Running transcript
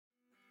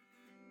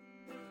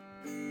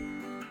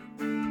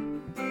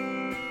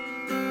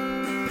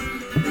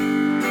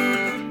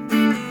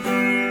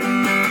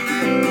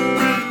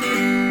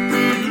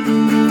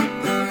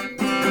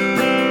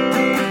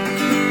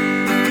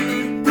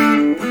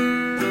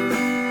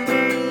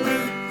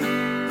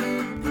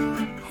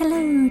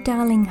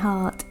darling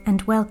heart,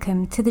 and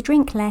welcome to the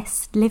Drink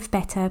Less, Live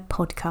Better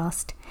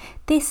podcast.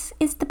 This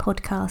is the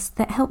podcast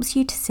that helps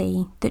you to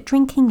see that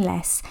drinking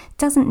less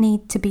doesn't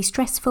need to be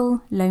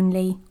stressful,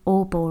 lonely,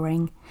 or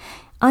boring.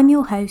 I'm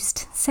your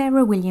host,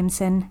 Sarah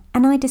Williamson,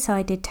 and I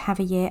decided to have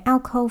a year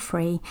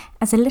alcohol-free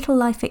as a little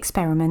life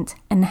experiment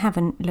and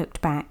haven't looked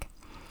back.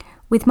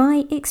 With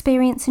my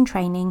experience and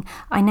training,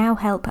 I now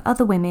help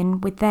other women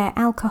with their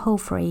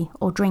alcohol-free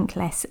or drink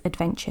less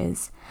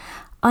adventures.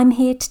 I'm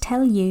here to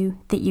tell you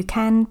that you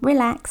can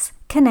relax,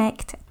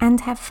 connect,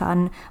 and have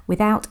fun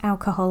without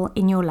alcohol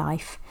in your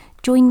life.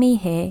 Join me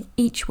here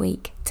each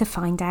week to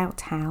find out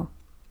how.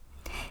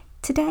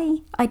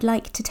 Today, I'd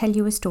like to tell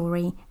you a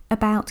story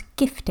about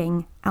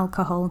gifting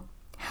alcohol.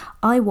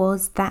 I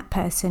was that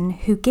person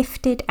who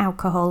gifted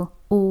alcohol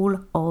all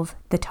of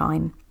the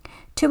time.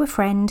 To a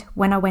friend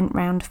when I went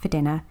round for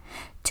dinner,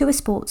 to a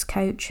sports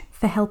coach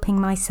for helping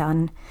my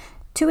son,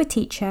 to a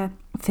teacher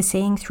for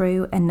seeing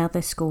through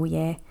another school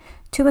year,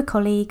 to a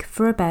colleague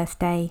for a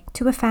birthday,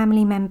 to a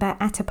family member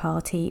at a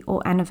party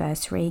or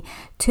anniversary,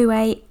 to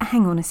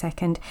hang on a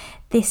second,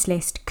 this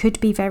list could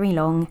be very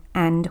long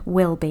and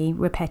will be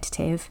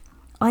repetitive.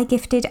 I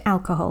gifted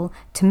alcohol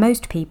to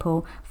most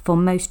people for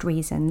most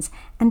reasons,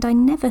 and I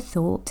never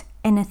thought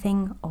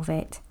anything of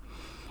it.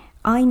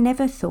 I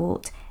never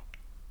thought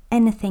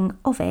anything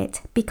of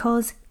it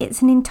because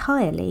it's an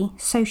entirely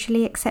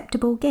socially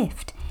acceptable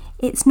gift.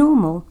 It's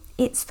normal,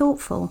 it's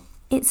thoughtful,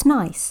 it's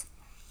nice.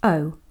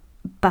 Oh,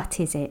 but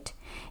is it?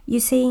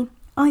 You see,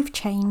 I've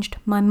changed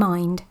my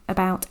mind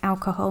about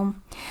alcohol.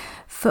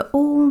 For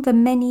all the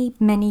many,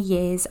 many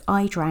years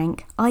I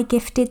drank, I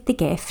gifted the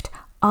gift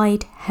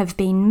I'd have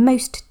been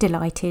most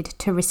delighted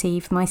to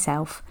receive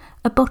myself,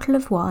 a bottle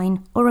of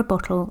wine or a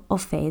bottle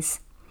of fizz.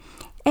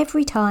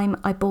 Every time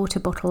I bought a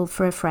bottle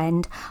for a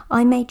friend,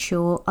 I made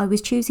sure I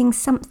was choosing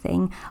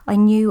something I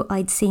knew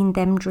I'd seen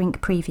them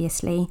drink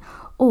previously,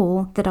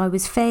 or that I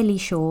was fairly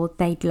sure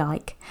they'd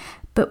like.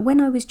 But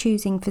when I was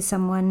choosing for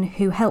someone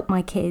who helped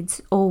my kids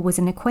or was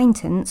an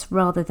acquaintance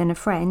rather than a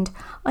friend,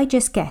 I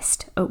just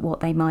guessed at what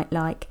they might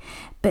like,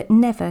 but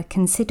never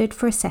considered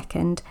for a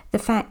second the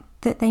fact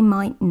that they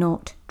might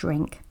not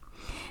drink.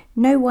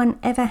 No one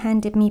ever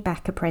handed me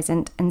back a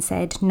present and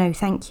said, "No,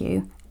 thank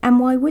you." And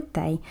why would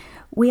they?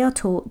 We are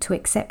taught to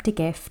accept a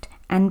gift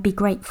and be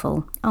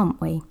grateful,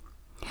 aren't we?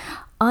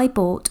 I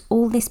bought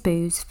all this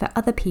booze for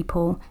other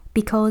people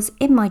because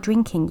in my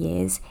drinking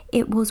years,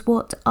 it was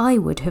what I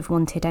would have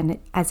wanted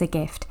as a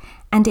gift,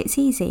 and it's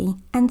easy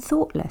and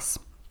thoughtless.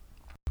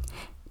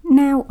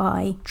 Now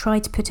I try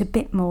to put a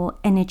bit more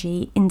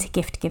energy into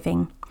gift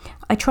giving.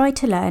 I try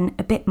to learn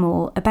a bit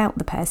more about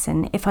the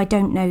person if I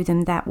don't know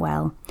them that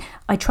well.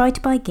 I try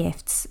to buy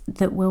gifts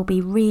that will be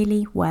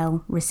really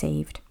well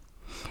received.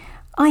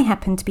 I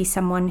happen to be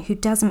someone who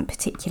doesn't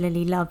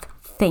particularly love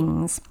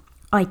things,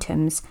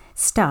 items,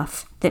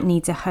 stuff that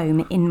needs a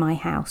home in my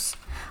house.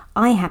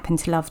 I happen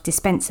to love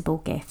dispensable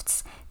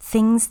gifts,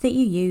 things that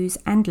you use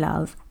and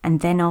love and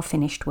then are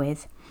finished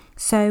with.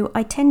 So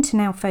I tend to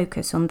now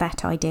focus on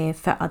that idea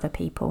for other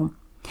people.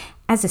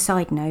 As a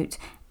side note,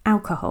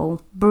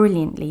 alcohol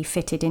brilliantly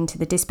fitted into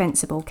the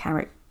dispensable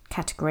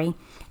category.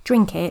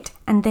 Drink it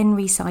and then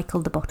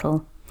recycle the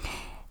bottle.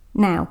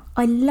 Now,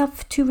 I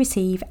love to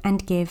receive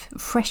and give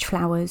fresh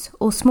flowers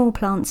or small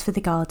plants for the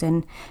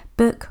garden,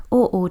 book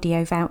or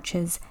audio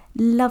vouchers,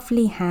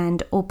 lovely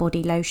hand or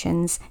body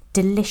lotions,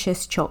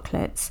 delicious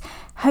chocolates,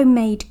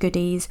 homemade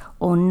goodies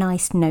or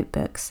nice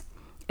notebooks.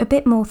 A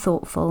bit more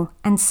thoughtful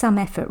and some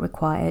effort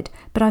required,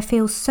 but I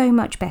feel so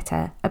much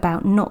better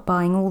about not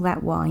buying all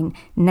that wine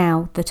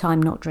now that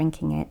I'm not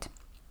drinking it.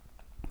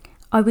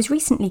 I was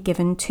recently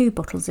given 2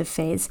 bottles of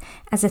fizz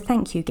as a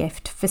thank you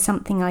gift for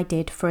something I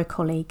did for a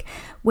colleague,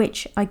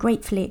 which I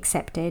gratefully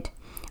accepted.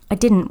 I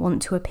didn't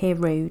want to appear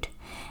rude,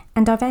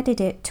 and I've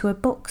added it to a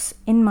box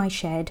in my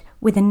shed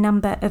with a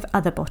number of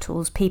other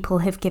bottles people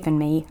have given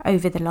me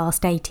over the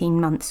last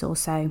 18 months or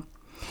so.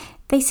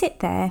 They sit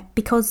there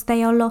because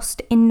they are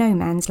lost in no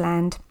man's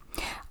land.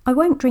 I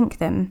won't drink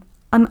them.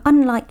 I'm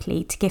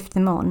unlikely to gift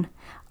them on.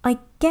 I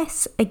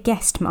guess a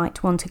guest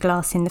might want a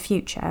glass in the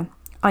future.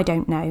 I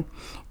don't know.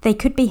 They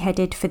could be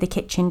headed for the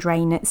kitchen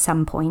drain at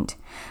some point.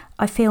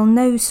 I feel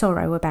no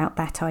sorrow about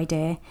that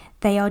idea.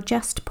 They are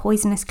just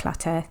poisonous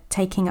clutter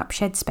taking up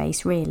shed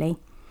space, really.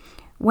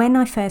 When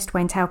I first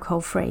went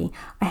alcohol-free,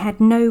 I had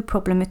no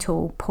problem at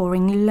all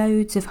pouring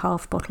loads of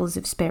half bottles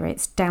of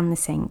spirits down the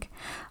sink.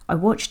 I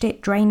watched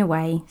it drain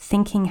away,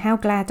 thinking how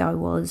glad I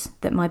was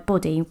that my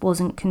body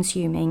wasn't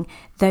consuming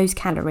those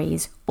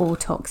calories or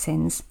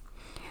toxins.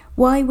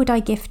 Why would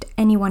I gift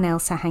anyone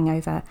else a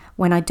hangover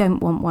when I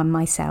don't want one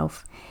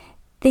myself?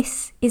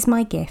 This is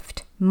my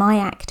gift, my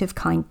act of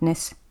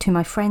kindness to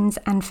my friends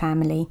and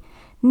family.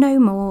 No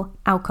more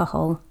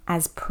alcohol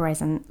as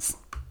presents.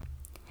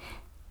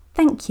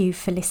 Thank you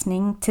for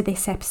listening to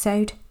this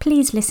episode.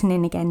 Please listen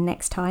in again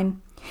next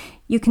time.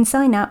 You can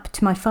sign up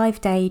to my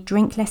 5-day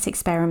Drink Less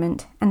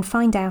experiment and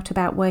find out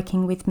about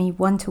working with me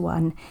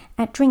one-to-one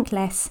at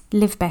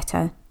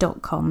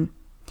drinklesslivebetter.com.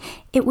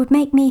 It would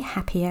make me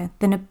happier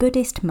than a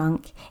Buddhist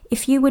monk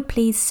if you would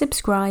please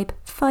subscribe,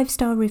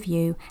 5-star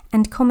review,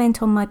 and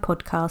comment on my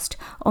podcast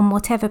on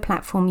whatever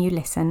platform you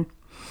listen.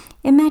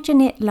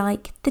 Imagine it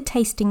like the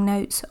tasting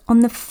notes on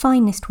the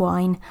finest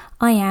wine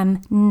I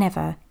am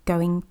never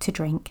going to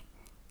drink.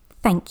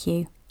 Thank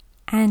you,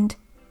 and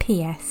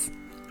P.S.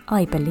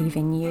 I believe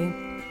in you.